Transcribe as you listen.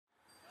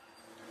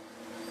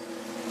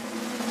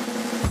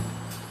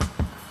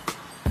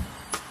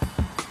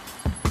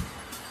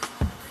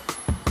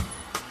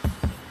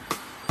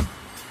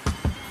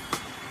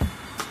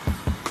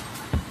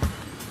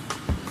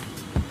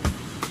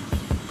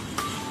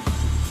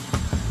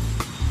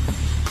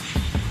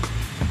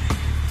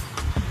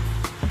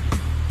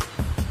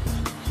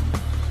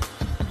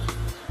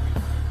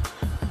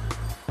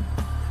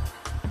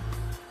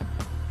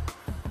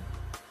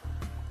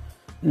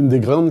Une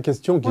des grandes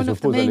questions qui One se of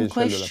the posent à main l'échelle de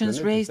la questions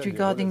planète est raised celle des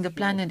regarding the relations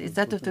planet is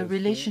that of the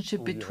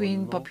relationship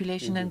between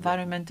population, population,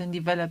 environment, and on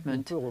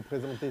development. peut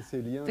représenter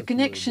ces liens The de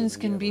connections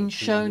can manière be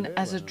shown triangulaire,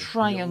 as a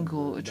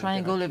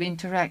triangle of d'interaction.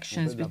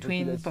 interactions En fait, la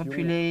between population est en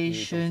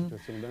population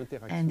situation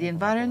and the d'interaction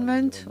par rapport à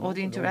environment, or the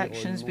l'environnement.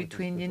 interactions L'environnement est en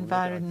between the situation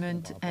d'interaction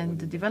environment par rapport au and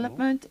the développement.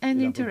 development, and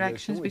Et la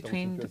interactions population est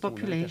en between the situation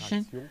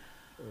population d'interaction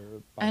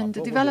par and the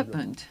rapport au development.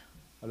 développement.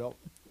 Alors,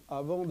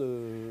 avant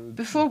de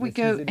Before we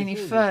go préciser les any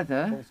choses,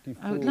 further, je pense qu'il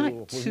I would faut like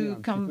revenir to un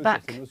petit come peu sur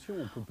back ces notions.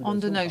 on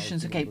the Population, on parle notions.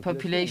 souvent Okay, de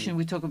population,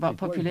 we talk mais about c'est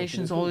quoi une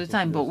populations population? all the Une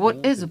time, but what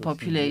population, is a c'est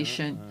aussi bien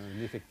population? un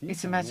effectif,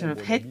 It's a un matter of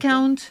nombre head d'habitants,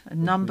 count, a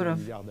number plus of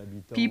milliards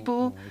d'habitants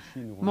people, en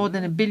Chine ou en more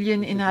than a Inde.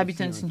 billion Mais c'est aussi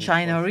inhabitants un in taux de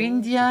China or croissance,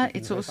 India. c'est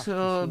une It's also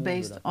répartition de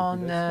based la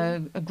on population. a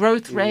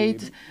growth Et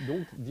rate,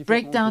 donc, différentes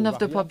breakdown of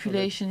the variables doivent être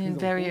population in prises en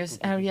compte various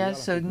quand on considère areas, la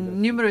so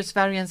population. numerous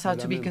variants De are la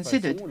to be même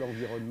considered. façon,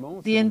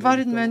 l'environnement, The c'est en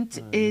même temps environment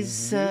un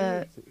is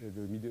milieu,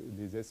 le milieu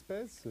des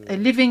espèces, a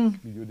living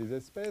milieu des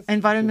espèces,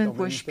 environment c'est en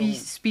where même temps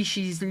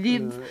species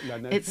live. la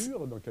It's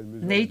nature, dans quelle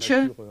mesure nature,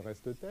 la nature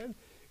reste-t-elle,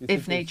 et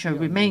if c'est aussi nature un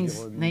remains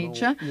environnement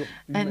nature.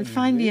 And humanisé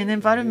finally, an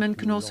environment avec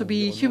can also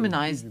be l'environnement le plus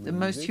humanized, the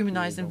most humanisé qui est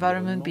humanized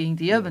environment l'environnement being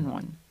the urban urbain.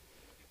 one.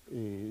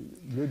 Et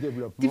le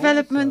développement, ça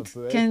Development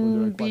peut être de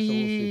la can croissance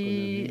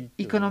be économique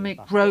economic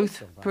par growth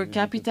tête, enfin, per une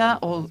capita, croissance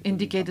or économique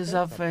indicators par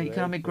tête, of ça peut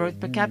economic être growth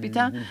per du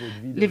capita, niveau de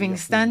vie de living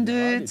manière plus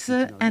générale, et standards, puis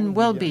finalement and du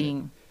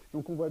well-being. bien-être.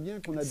 Donc on voit bien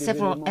qu'on a des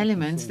Several éléments qui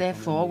elements, sont quand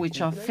therefore, même which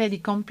are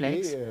fairly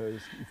complexes, complex. et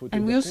il faut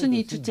And we tenir also compte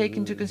need to aussi take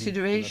into de ce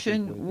qu'on appelle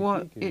consideration progrès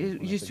what technique et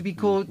qu'on used to appelle be plus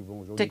called souvent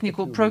aujourd'hui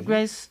technical technologie,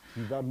 progress,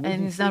 qui va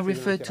and is modifier now ces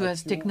referred to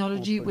as interactions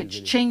technology, entre les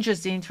which éléments.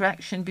 changes the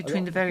interaction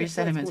between the Alors, various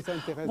pourquoi est-ce elements. qu'on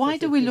s'intéresse à Why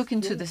do cette we look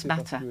into question? this C'est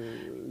parce matter? que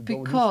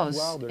dans Because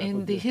l'histoire de la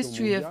in the population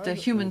history of the mondiale,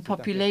 human on s'est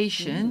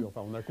population, aperçu,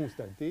 enfin on a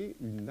constaté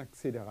une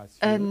accélération,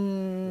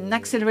 an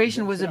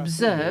acceleration was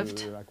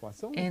observed de la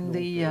croissance. in Donc,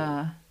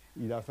 the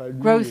il a fallu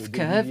growth des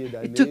curve. milliers It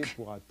d'années took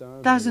pour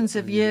atteindre thousands 1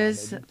 of milliard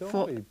years d'habitants,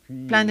 for et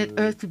puis planet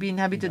Earth to be il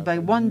inhabited a by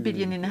fallu 1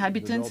 billion de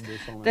inhabitants,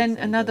 l'ordre de then 125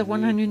 another années pour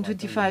atteindre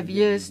 125 le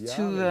years milliard,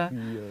 to et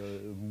puis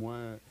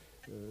moins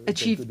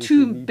achieve quelques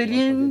 2 décennies pour un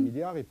troisième billion,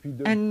 milliard, et puis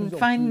de and plus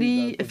en plus,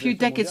 finally, la a few population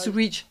decades to mondiale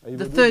reach a the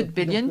évolué de third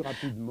plus en billion. plus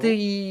rapidement. The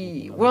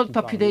Donc, on a world beaucoup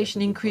parlé à population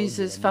cette époque de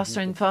increases la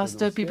faster and musique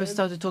faster. People exponentielle,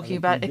 started talking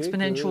avec about l'idée que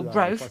exponential la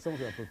growth. croissance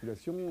de la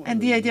population And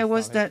the ne idea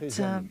was that s'arrêterait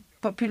jamais.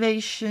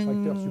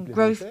 population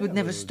growth would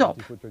never stop.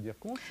 Il faut tenir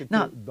compte, c'est que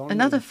Now, dans le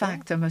another même temps,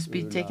 factor must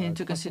be taken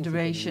into la croissance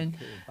consideration.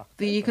 économique par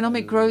The tête,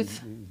 economic enfin,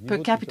 growth les per niveaux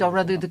de capita, or consommation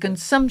rather par the tête,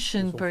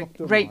 consumption se sont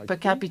fortement rate per accrus.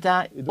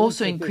 capita, Et donc,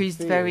 also cet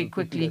increased effet, very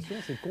quickly.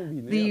 population s'est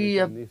combiné The avec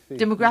un effet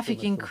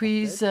demographic consommation par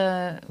increase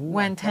tête pour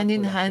went hand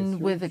in accroître la hand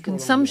pression with the sur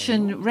consumption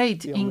l'environnement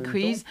rate et en même temps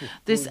increase. pour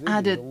This poser des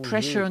added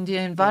pressure enjeux on the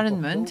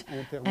environment importants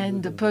en termes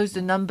and de posed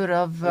a développement. number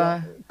of Alors,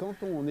 quand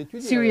on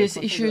étudie la serious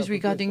croissance de la issues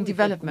regarding population, il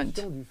faut être development.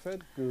 conscient du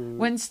fait que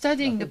When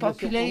studying la the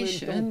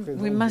population en même temps population,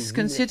 we présente must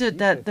des consider inerties,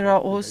 that there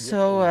are c'est-à-dire qu'on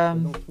also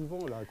présente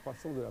souvent la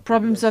croissance de la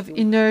problems of population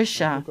un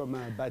inertia. peu comme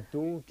un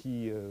bateau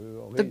qui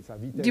The aurait sa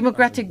vitesse,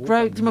 demographic un gros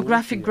growth, paquebot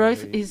demographic qui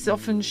growth aurait is une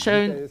often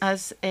shown vitesse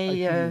as a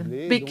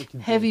accumulée, big, donc il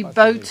ne heavy pourrait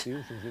pas boat s'arrêter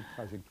ou changer de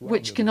trajectoire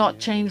which de cannot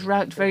manière change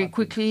route très very rapide.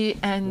 quickly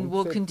and Donc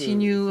will c'est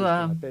continue ce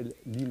qu'on appelle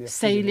l'inertie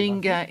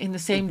sailing démographique. in the Et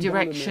same puis dans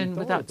le même direction temps,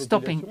 without les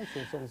stopping.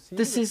 populations sont sensibles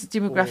This is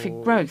demographic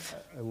aux growth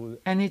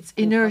and its contrastes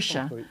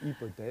inertia. entre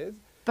hypothèses.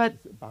 But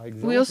Par we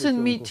exemple, also si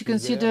on need to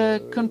considère consider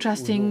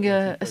contrasting aujourd'hui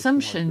la situation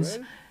assumptions.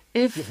 actuelle,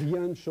 If si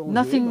rien ne changeait,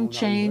 nothing on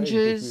arriverait à une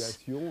changes,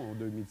 population en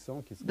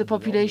 2100 qui serait the de l'ordre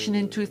population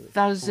in de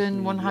 30 milliards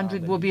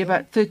 2100 will be d'habitants.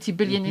 about 30 Et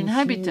billion puis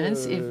inhabitants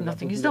si if la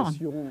nothing is done.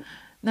 population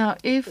Now,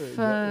 if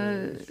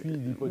suit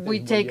l'hypothèse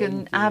we take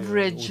moyenne an qui est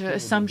average autour de 2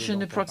 assumption, enfants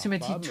par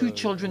approximately femme, 2 en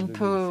children 2100,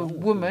 per on serait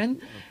woman, un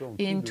peu en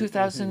dessous in de 11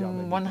 milliards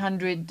d'habitants.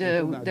 2100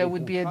 Donc on a there des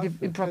would be contrastes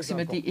très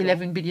approximately importants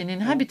 11 billion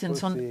entre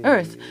inhabitants on ces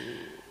Earth.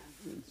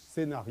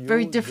 scénarios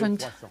Very de different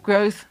croissance.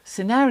 growth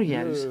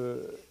scenarios.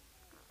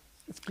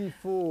 Ce qu'il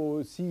faut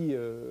aussi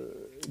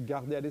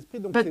garder à l'esprit,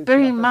 donc But c'est bear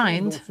la in façon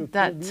mind dont se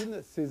that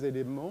combinent ces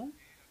éléments.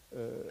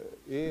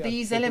 Et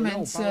these à ce propos-là, elements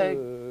on parle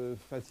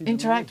facilement,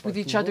 interact pas with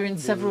each souvent, other in de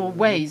several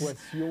ways.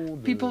 l'équation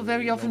de People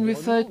very often l'environnement,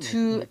 refer donc to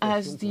une as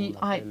équation the qu'on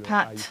appelle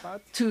IPAT, qui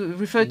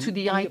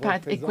the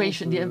IPAT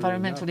equation, the représente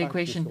environmental l'impact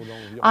equation. sur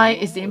I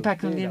is the l'environnement,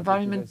 impact on P the la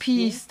environment,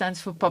 P population, stands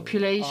for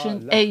population,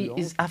 A l'affluence,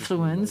 is qui est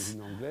affluence.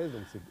 d'origine anglaise,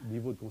 donc c'est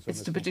niveau de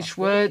It's consommation the British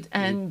par word, tête, et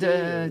and T,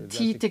 la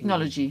T,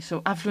 technology.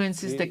 So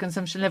affluence is the Et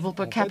consumption level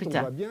per en fait, on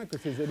capita. voit bien que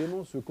ces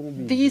éléments se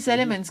combinent. These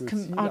C'est-à-dire elements que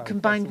si are la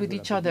combined croissance with de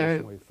la each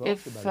other. population est forte,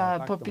 If ben,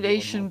 l'impact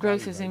population environnemental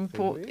growth va être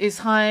élevé. is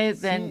high,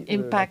 Si then la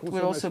impact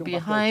will also consommation be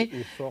par high. tête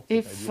est forte,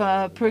 If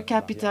c'est-à-dire per la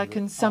capita variable A,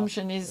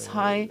 consumption is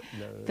high,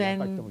 l'impact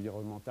then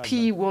environnemental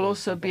P va will être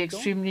also be important.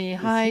 extremely Et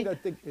si high.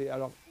 et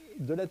alors,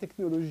 de la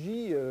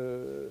technologie,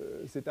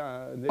 c'est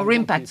un Or élément qui est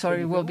impact,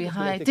 très will différent be parce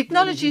que la high.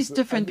 Technology is peut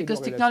different because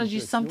améliorer la technology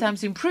situation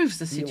sometimes improves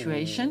the si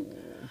situation.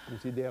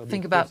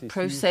 think about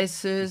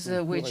processes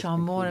which are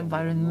more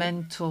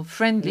environmental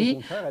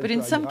friendly, but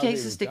in some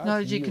cases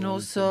technology can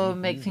also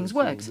make things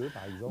worse.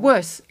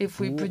 If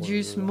we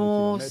produce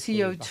more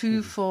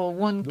CO2 for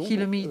 1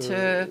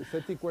 kilometer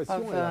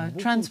of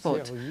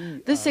transport.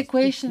 This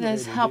equation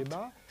has helped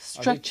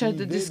structure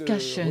the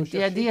discussion,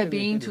 the idea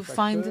being to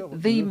find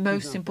the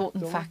most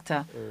important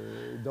factor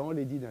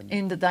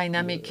in the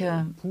dynamic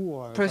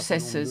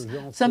processes.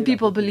 Some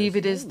people believe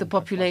it is the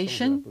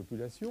population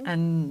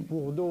and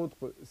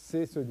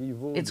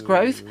its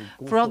growth.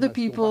 For other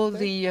people,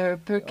 the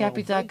per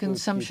capita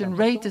consumption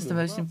rate is the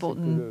most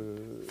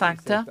important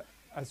factor.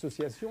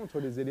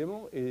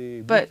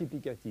 But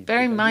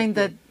bear in mind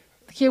that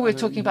here we're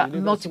talking about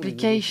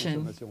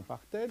multiplication.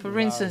 For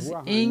instance,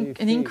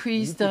 an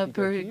increased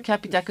per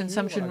capita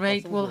consumption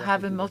rate will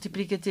have a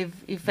multiplicative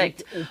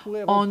effect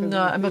on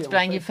a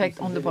multiplying effect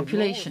on the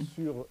population.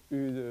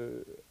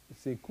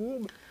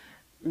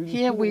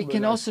 Here we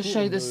can also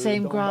show the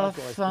same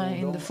graph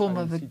in the form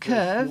of a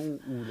curve.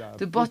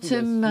 The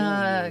bottom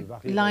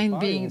line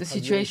being the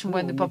situation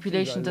when the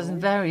population doesn't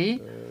vary.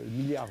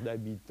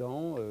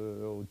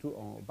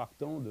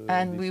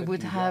 And we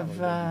would have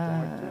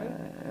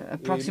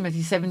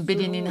approximately 7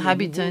 billion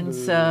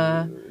inhabitants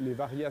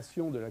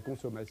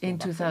in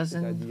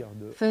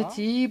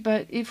 2030.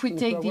 But if we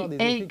take the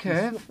A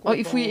curve, or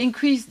if we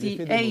increase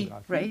the A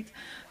rate,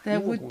 there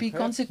would be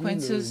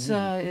consequences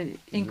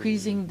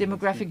increasing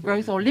demographic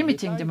growth or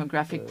limiting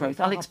demographic growth.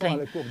 I'll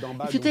explain.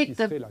 If you take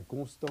the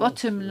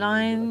bottom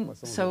line,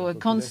 so a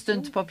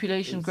constant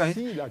population growth,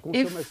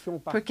 if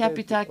per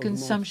capita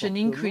consumption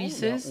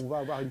increases,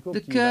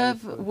 the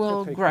curve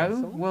will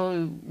grow,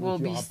 will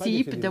be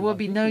steep. There will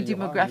be no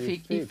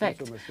demographic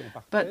effect,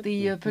 but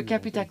the per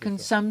capita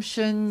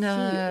consumption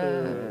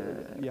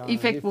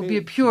effect will be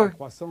a pure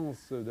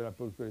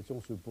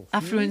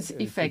affluence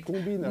effect.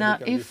 Now,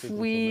 if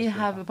we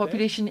have a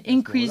population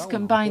increase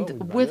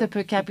combined with a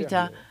per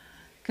capita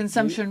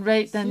consumption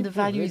rate, then the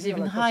value is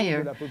even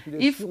higher.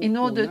 If in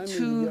order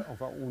to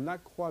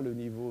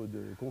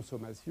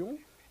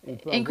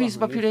increase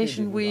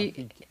population,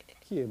 we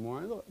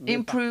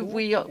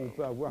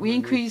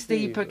increase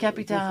the per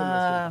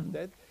capita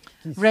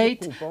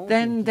rate,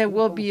 then there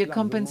will be a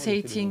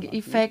compensating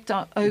effect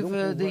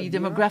over the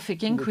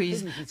demographic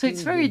increase. So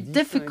it's very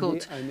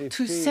difficult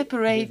to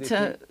separate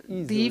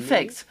the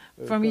effects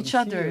from each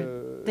other.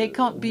 They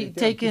can't be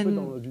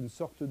taken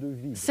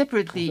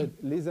separately.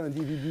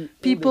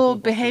 People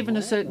behave in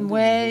a certain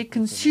way,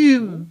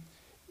 consume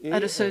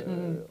at a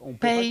certain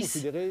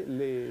pace,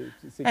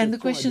 and the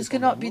questions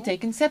cannot be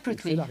taken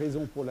separately.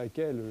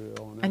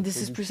 And this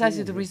is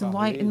precisely the reason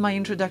why in my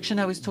introduction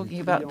I was talking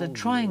about the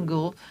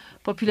triangle: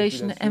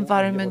 population,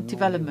 environment,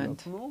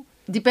 development.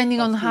 Depending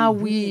on how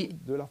we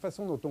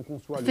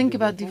think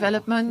about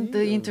development,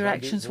 the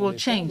interactions will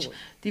change.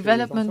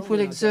 Development will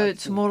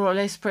exert more or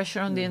less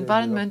pressure on the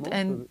environment,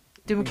 and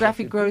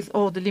demographic growth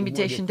or the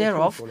limitation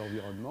thereof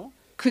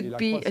could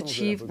be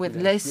achieved with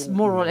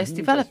more or less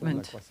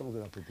development.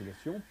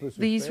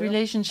 These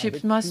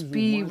relationships must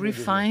be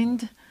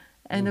refined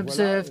and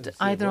observed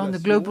either on the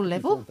global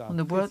level, on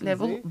the world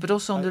level, but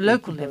also on the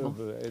local level,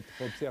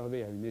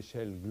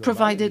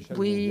 provided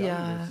we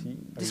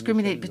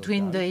discriminate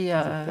between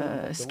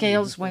the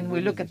scales when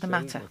we look at the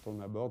matter.